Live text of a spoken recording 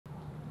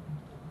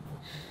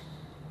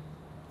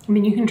I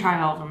mean, you can try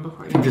all of them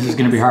before you. This is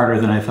gonna be harder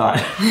than I thought.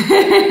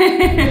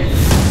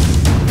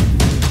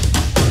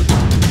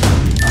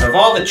 Out of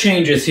all the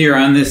changes here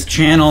on this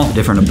channel, the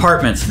different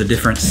apartments, the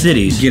different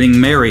cities, getting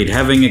married,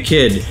 having a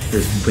kid,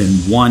 there's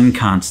been one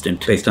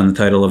constant. Based on the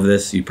title of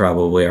this, you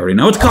probably already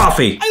know it's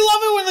coffee. I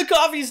love it when the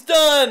coffee's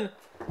done.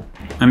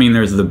 I mean,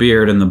 there's the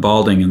beard and the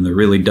balding and the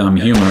really dumb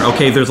humor.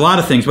 Okay, there's a lot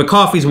of things, but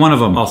coffee's one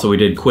of them. Also, we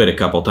did quit a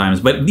couple times,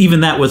 but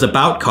even that was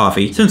about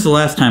coffee. Since the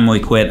last time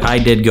we quit, I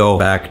did go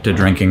back to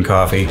drinking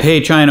coffee.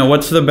 Hey, China,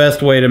 what's the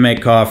best way to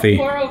make coffee?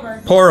 Pour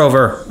over. Pour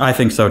over. I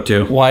think so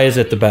too. Why is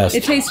it the best?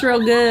 It tastes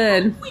real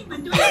good.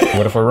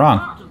 What if we're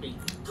wrong?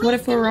 What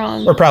if we're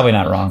wrong? We're probably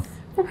not wrong.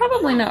 We're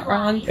probably not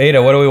wrong.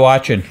 Ada, what are we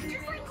watching?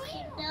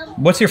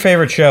 What's your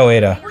favorite show,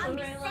 Ada?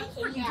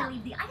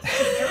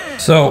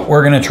 So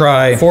we're gonna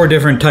try 4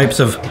 different types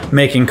of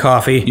making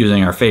coffee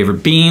using our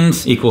favorite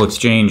beans. Equal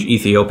exchange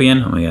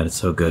Ethiopian. Oh my God, it's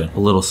so good. A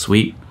little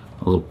sweet,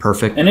 a little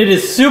perfect. And it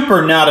is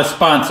super not a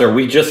sponsor,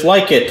 we just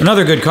like it.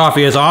 Another good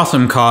coffee is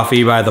Awesome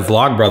Coffee by the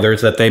Vlog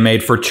Brothers that they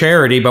made for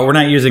charity, but we're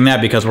not using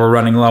that because we're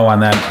running low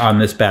on that on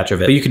this batch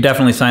of it. But you could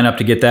definitely sign up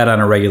to get that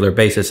on a regular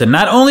basis. And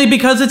not only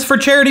because it's for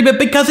charity, but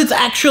because it's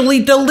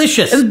actually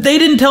delicious. And they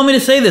didn't tell me to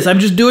say this. I'm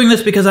just doing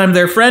this because I'm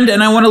their friend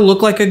and I want to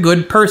look like a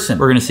good person.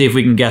 We're gonna see if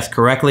we can guess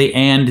correctly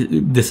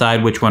and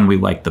decide which one we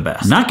like the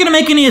best. Not gonna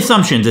make any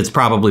assumptions, it's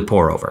probably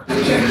pour over. You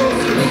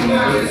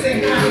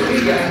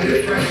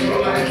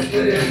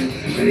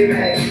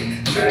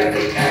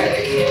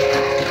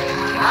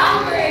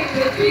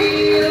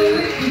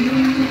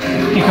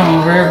come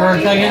over here for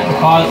a second and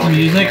pause the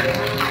music.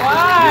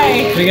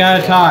 Why? We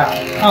gotta talk.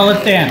 Oh,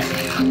 let's dance.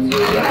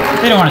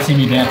 They don't want to see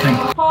me dancing.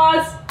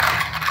 Pause.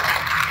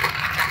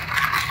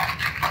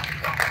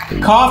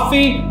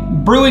 Coffee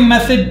brewing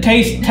method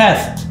taste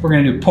test. We're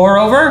gonna do pour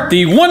over.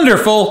 The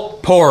wonderful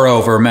pour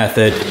over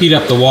method. Heat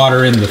up the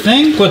water in the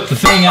thing, put the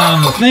thing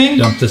on the thing,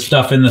 dump the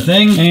stuff in the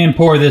thing, and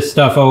pour this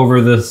stuff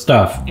over the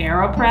stuff.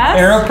 AeroPress.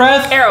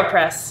 AeroPress?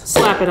 AeroPress.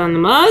 Slap it on the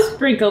mug.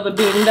 Sprinkle the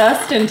bean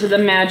dust into the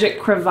magic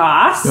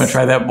crevasse. You wanna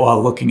try that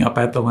while looking up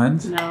at the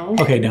lens? No.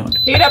 Okay, don't.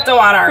 Heat up the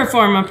water.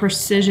 Perform a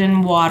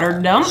precision water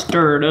dump.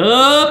 Stir it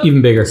up.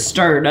 Even bigger.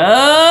 Stir it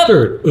up.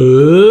 Stir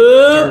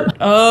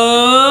it up.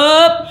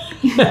 Up.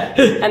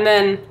 And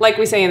then, like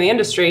we say in the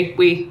industry,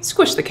 we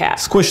squish the cat.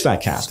 Squish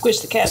that cat. Squish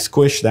the cat.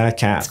 Squish that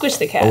cat. Squish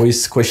the cat.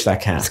 Always squish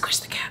that cat. Squish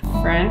the cat.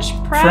 French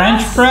press.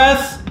 French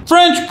press.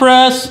 French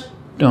press.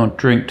 Don't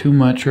drink too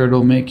much or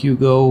it'll make you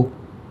go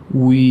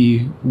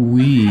wee.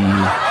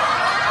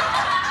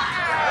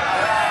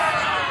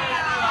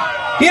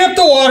 Heat up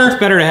the water. It's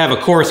better to have a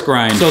coarse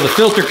grind so the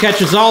filter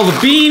catches all the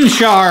bean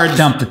shards.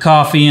 Dump the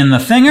coffee in the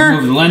thinger.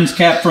 Remove the lens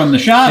cap from the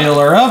shot. Fill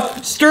her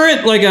up. Stir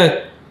it like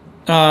a,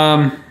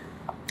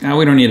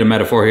 we don't need a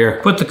metaphor here.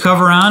 Put the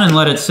cover on and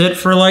let it sit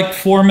for like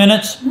 4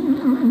 minutes.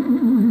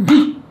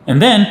 And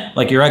then,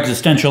 like your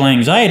existential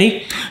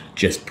anxiety,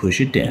 just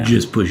push it down.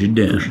 Just push it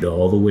down. Push it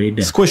all the way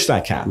down. Squish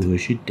that cat.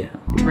 Push it down.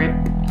 Drip.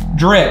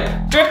 Drip.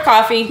 Drip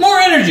coffee. More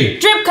energy.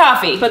 Drip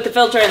coffee. Put the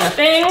filter in the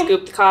thing.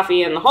 Scoop the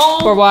coffee in the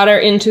hole. Pour water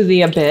into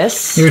the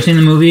abyss. You ever seen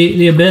the movie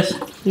The Abyss?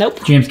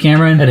 Nope. James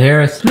Cameron, Ed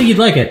Harris. I think you'd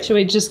like it. Should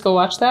we just go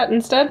watch that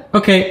instead?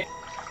 Okay.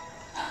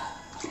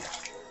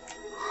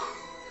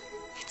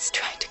 It's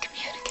trying to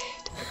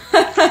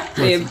communicate.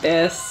 The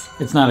abyss.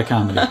 It's not a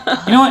comedy.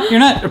 You know what?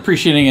 You're not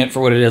appreciating it for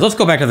what it is. Let's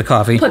go back to the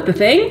coffee. Put the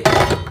thing.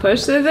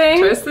 Push the thing.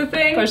 Twist the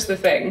thing. Push the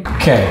thing.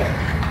 Okay.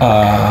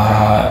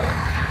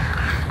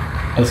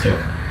 Let's do it.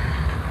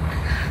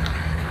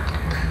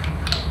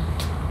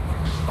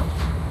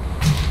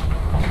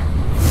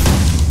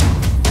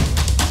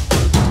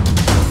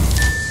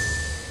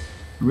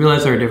 I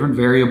realize there are different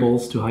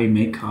variables to how you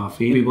make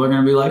coffee. People are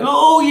gonna be like,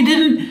 oh, you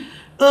didn't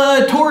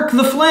torque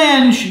the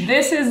flange.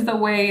 This is the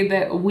way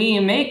that we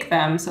make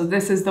them, so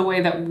this is the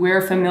way that we're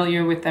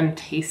familiar with them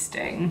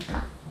tasting.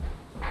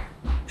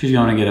 She's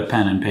going to get a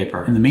pen and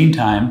paper. In the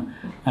meantime,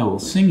 I will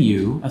sing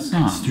you a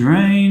song.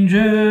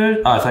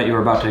 Strangers. Oh, I thought you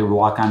were about to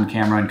walk on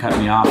camera and cut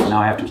me off, and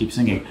now I have to keep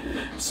singing.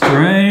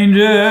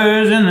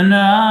 Strangers in the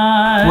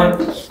night.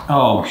 What?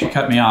 Oh, she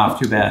cut me off.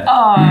 Too bad.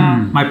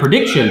 My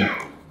prediction.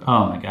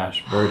 Oh my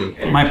gosh, Birdie.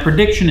 My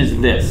prediction is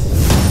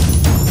this.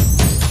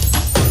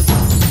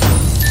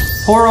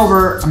 Pour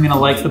over, I'm gonna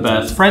like the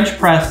best. French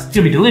press, it's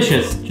gonna be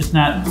delicious, just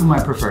not my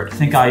preferred. I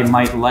think I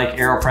might like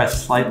AeroPress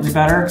slightly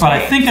better, but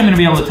I think I'm gonna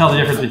be able to tell the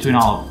difference between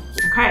all of them.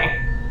 Okay.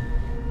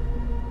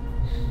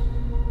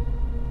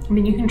 I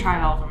mean, you can try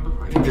all of them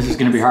before you. This is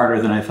gonna be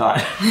harder than I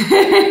thought.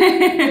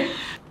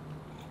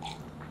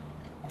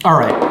 All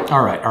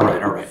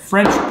right.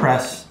 French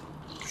press,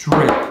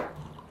 drip.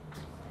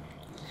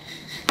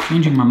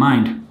 Changing my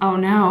mind. Oh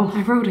no,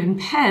 I wrote in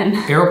pen.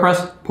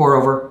 AeroPress, pour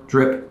over,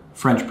 drip,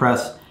 French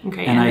press.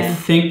 Okay, and I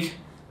think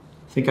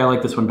I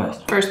like this one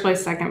best. First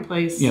place, second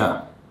place.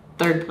 Yeah.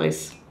 Third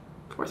place,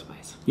 fourth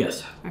place.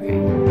 Yes. Okay.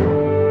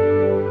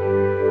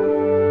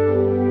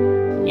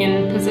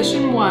 In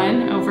position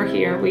 1 over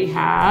here we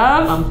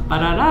have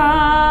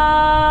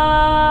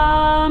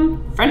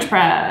French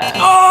press.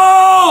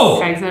 Oh!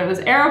 Okay, so it was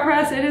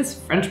AeroPress, it is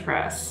French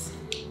press.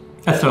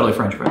 That's totally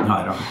French press. No,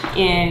 I don't.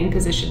 In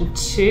position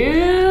 2,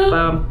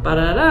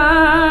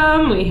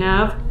 we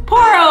have pour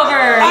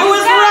over. I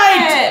was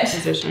right!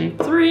 Position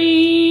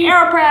 3,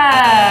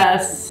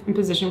 AeroPress. In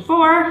position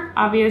 4,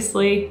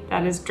 obviously,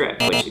 that is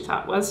drip, which we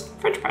thought was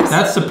French press.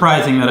 That's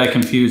surprising that I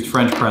confused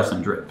French press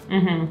and drip.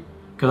 Mm-hmm.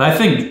 Because I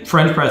think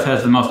French press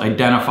has the most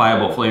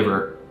identifiable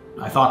flavor.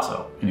 I thought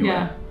so,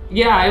 anyway.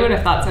 Yeah, I would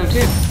have thought so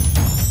too.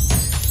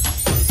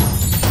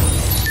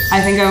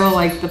 I think I will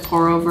like the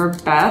pour over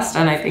best,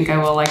 and I think I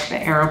will like the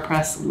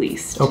AeroPress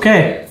least.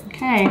 Okay.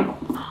 Okay.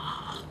 Well,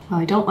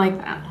 I don't like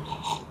that.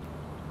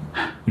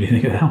 What do you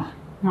think of that one?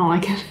 I don't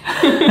like it.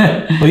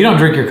 Well, you don't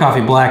drink your coffee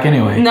black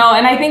anyway. No,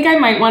 and I think I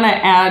might want to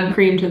add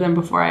cream to them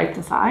before I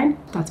decide.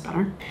 That's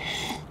better.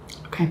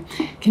 Okay.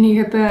 Can you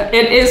get the...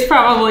 It is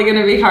probably going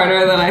to be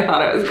harder than I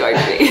thought it was going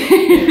to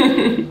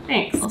be.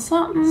 Thanks.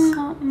 Something.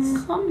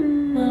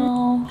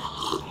 No.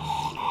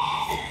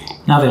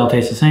 Now they all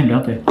taste the same,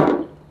 don't they?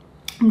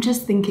 I'm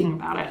just thinking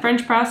about it.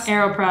 French press,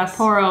 AeroPress,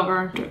 pour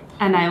over, drip.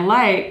 And I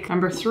like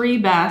number 3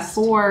 best.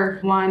 4,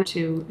 1,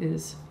 2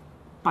 is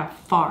by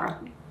far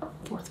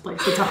 4th place.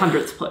 It's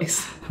 100th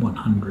place.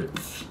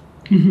 100th.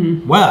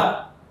 Mm-hmm.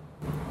 Well,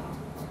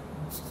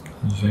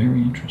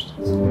 very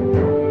interesting.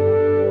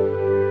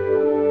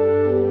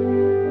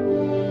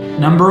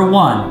 Number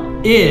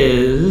 1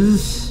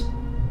 is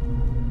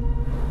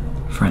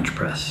French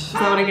press. Is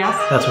that what I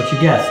guessed? That's what you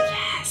guessed.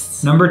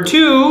 Yes. Number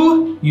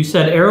 2, you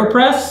said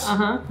AeroPress.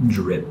 Uh-huh.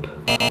 Drip.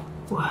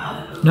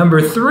 Wow. Number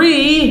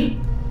 3,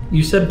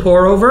 you said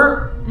pour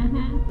over.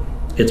 Mm-hmm.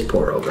 It's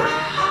pour over.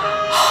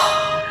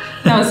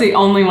 That was the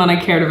only one I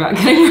cared about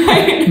getting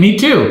right. Me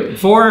too.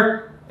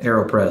 4,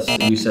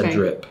 AeroPress. You said Okay.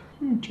 drip.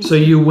 So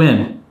you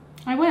win.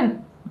 I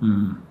win.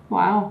 Mm.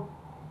 Wow.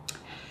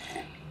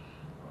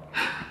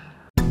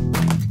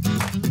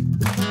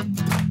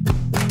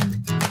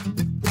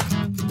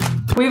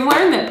 We've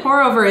learned that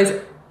pour over is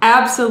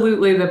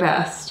absolutely the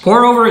best.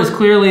 Pour over is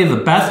clearly the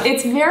best.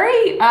 It's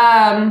very,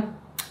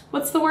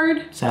 what's the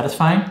word?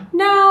 Satisfying?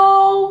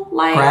 No,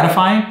 like...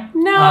 Gratifying?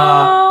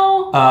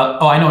 No.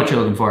 Oh, I know what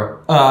you're looking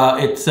for.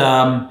 It's,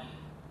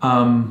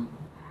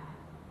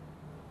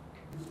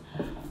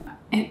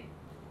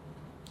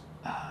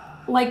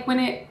 like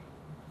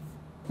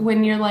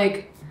when you're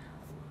like...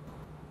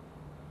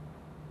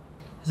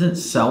 Isn't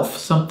self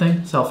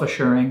something?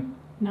 Self-assuring?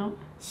 No.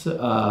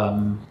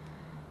 So,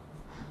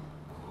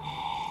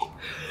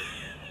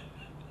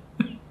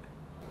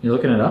 you're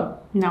looking it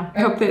up? No. I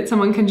hope that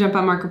someone can jump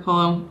on Marco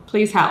Polo.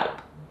 Please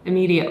help.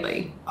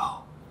 Immediately.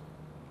 Oh,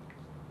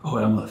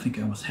 I think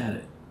I almost had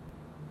it.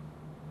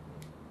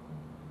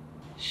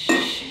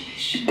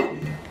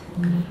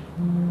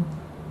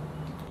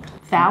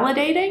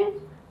 Validating?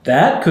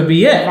 That could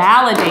be it.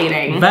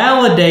 Validating.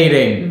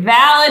 Validating.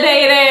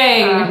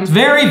 Validating. It's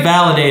very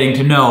validating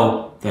to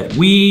know that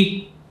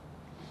we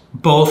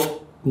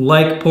both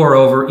like pour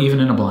over even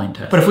in a blind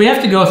test. But if we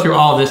have to go through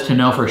all this to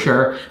know for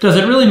sure, does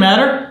it really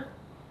matter?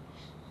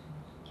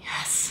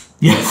 Yes.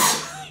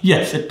 Yes.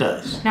 Yes, it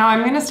does. Now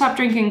I'm gonna stop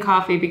drinking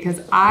coffee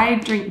because I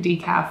drink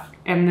decaf,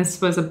 and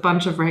this was a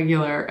bunch of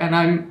regular, and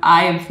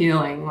I am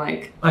feeling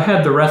like I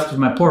had the rest of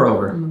my pour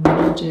over. I'm a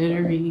little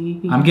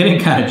jittery. I'm getting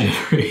kind of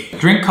jittery.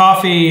 Drink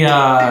coffee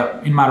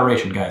in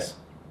moderation, guys.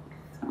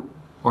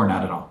 Or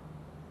not at all.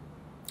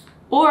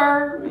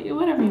 Or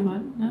whatever you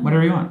want. No.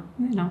 Whatever you want.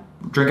 You know.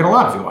 Drink it a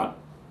lot if you want.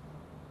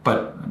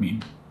 But, I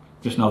mean,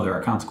 just know there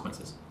are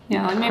consequences.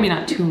 Yeah, like maybe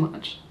not too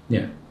much.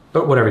 Yeah.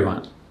 But whatever you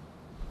want.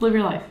 Live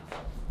your life.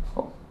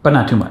 But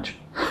not too much.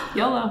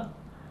 YOLO.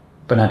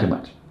 But not too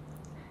much.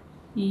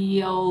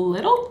 Yo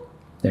little?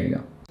 There you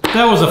go.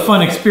 That was a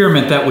fun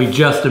experiment that we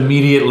just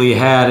immediately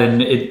had,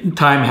 and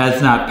time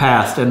has not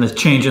passed, and the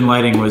change in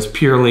lighting was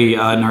purely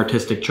an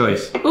artistic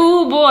choice.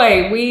 Ooh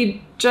boy,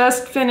 we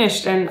just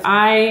finished, and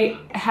I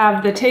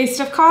have the taste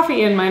of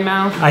coffee in my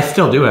mouth. I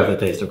still do have the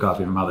taste of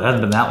coffee in my mouth. It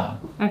hasn't been that long.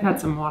 I've had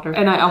some water.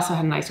 And I also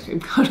had an ice cream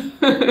cone.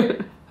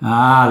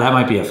 Ah, that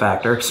might be a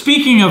Factor.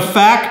 Speaking of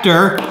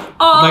Factor,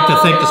 I'd like to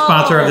thank the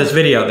sponsor of this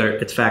video.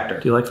 It's Factor.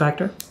 Do you like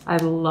Factor? I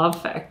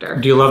love Factor.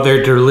 Do you love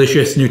their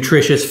delicious,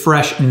 nutritious,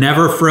 fresh,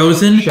 never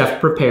frozen,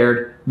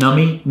 chef-prepared,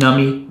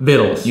 nummy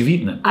vittles? You've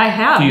eaten them. I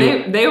have.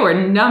 They were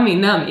nummy.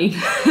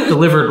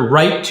 Delivered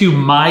right to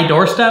my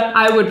doorstep?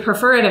 I would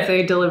prefer it if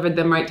they delivered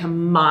them right to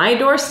my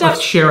doorstep.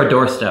 Let's share a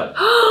doorstep.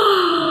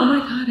 Oh my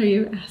God, are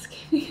you asking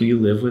me? Will you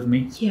live with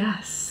me?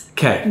 Yes.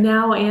 Okay.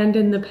 Now and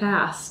in the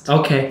past.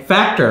 Okay.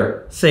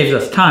 Factor saves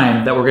us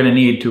time that we're going to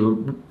need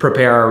to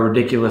prepare our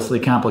ridiculously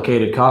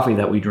complicated coffee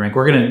that we drink.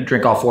 We're going to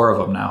drink all 4 of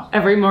them now.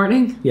 Every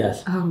morning?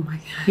 Yes. Oh my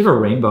God. You have a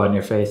rainbow on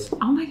your face.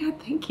 Oh my God,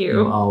 thank you.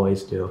 You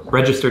always do.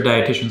 Registered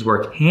dietitians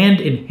work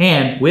hand in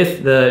hand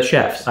with the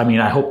chefs. I mean,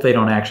 I hope they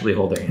don't actually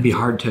hold their hands. It'd be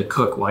hard to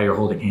cook while you're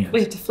holding hands.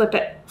 We have to flip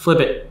it. Flip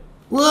it.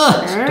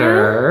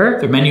 Stir.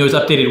 Their menu is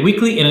updated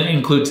weekly and it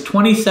includes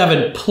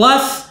 27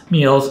 plus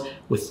meals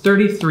with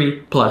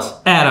 33 plus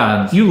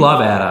add-ons. You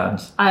love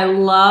add-ons. I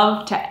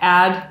love to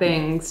add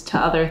things to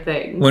other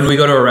things. When we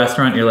go to a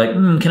restaurant, you're like,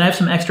 can I have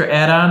some extra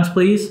add-ons,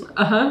 please?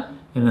 Uh-huh.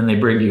 And then they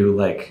bring you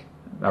like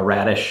a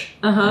radish.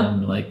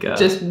 And like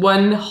just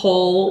one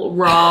whole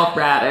raw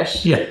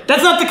radish. Yeah,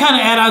 that's not the kind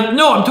of add-on.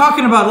 No, I'm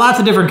talking about lots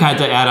of different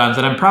kinds of add-ons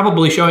that I'm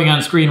probably showing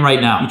on screen right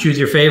now. You choose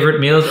your favorite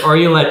meals, or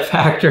you let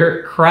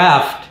Factor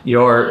craft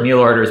your meal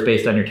orders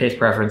based on your taste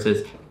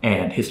preferences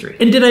and history.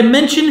 And did I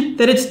mention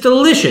that it's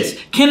delicious?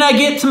 Can I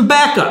get some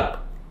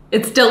backup?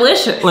 It's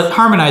delicious. Let's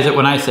harmonize it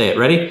when I say it.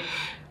 Ready?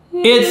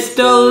 It's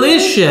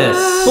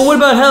delicious. But what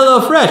about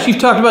HelloFresh? You've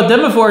talked about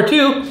them before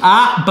too.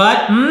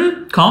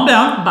 Calm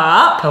down.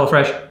 Bop.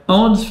 HelloFresh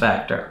owns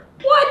Factor.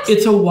 What?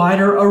 It's a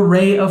wider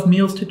array of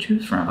meals to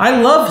choose from.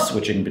 I love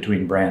switching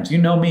between brands. You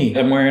know me.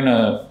 I'm wearing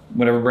a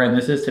whatever brand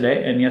this is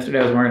today, and yesterday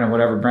I was wearing a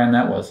whatever brand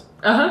that was.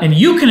 And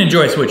you can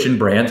enjoy switching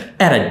brands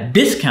at a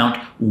discount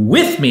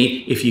with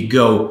me if you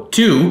go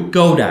to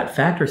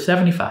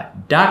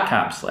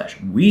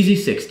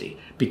go.factor75.com/Wheezy60.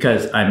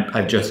 Because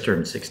I've just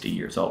turned 60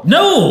 years old.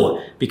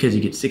 No! Because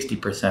you get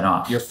 60%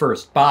 off Your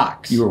first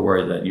box. You were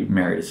worried that you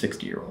married a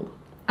 60-year-old.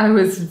 I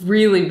was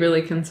really,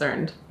 really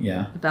concerned.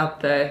 Yeah.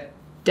 About the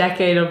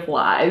decade of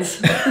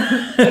lies.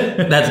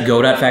 That's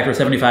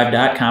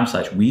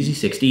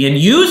go.factor75.com/Wheezy60 and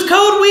use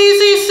code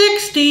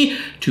Wheezy60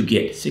 to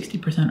get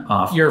 60%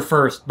 off Your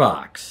first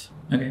box.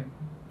 Okay.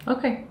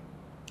 Okay.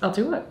 I'll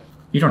do it.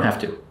 You don't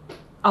have to.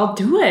 I'll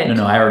do it.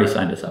 No, I already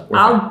signed us up.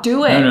 I'll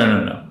do it.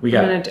 No. We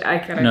got it. I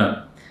gotta.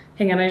 No.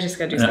 Hang on, I just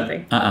gotta do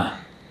something. No,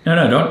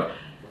 don't.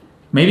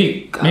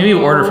 Maybe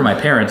order for my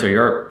parents or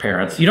your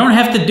parents. You don't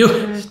have to do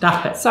it.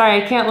 Stop it.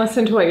 Sorry, I can't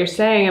listen to what you're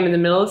saying. I'm in the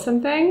middle of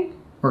something.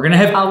 We're gonna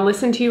have. I'll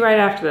listen to you right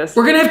after this.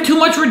 We're gonna have too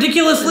much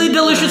ridiculously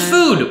delicious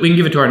food. We can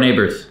give it to our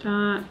neighbors.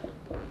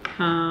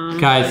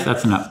 Guys,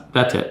 that's enough.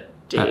 That's it.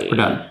 We're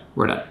done.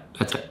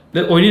 That's it.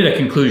 We need a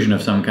conclusion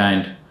of some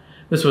kind.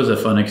 This was a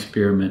fun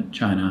experiment,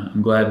 China.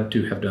 I'm glad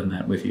to have done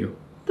that with you.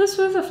 This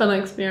was a fun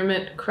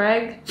experiment,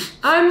 Craig.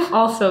 I'm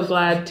also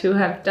glad to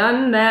have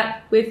done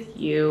that with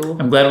you.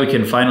 I'm glad we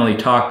can finally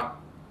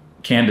talk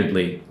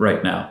candidly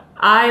right now.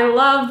 I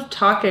love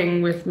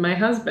talking with my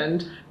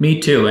husband.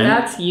 Me too. And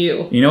that's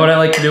you. You know what I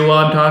like to do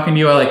while I'm talking to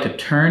you? I like to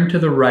turn to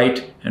the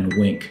right and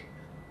wink.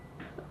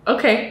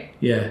 Okay.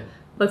 Yeah.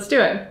 Let's do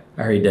it.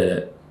 I already did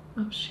it.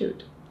 Oh,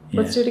 shoot.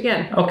 Yeah. Let's do it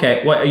again.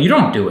 Okay. Well, you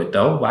don't do it,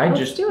 though. Why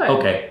Let's do it.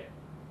 Okay.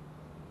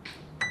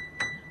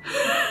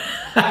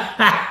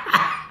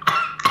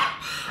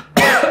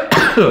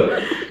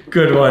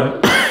 Good one.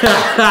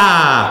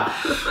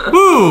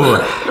 Ooh.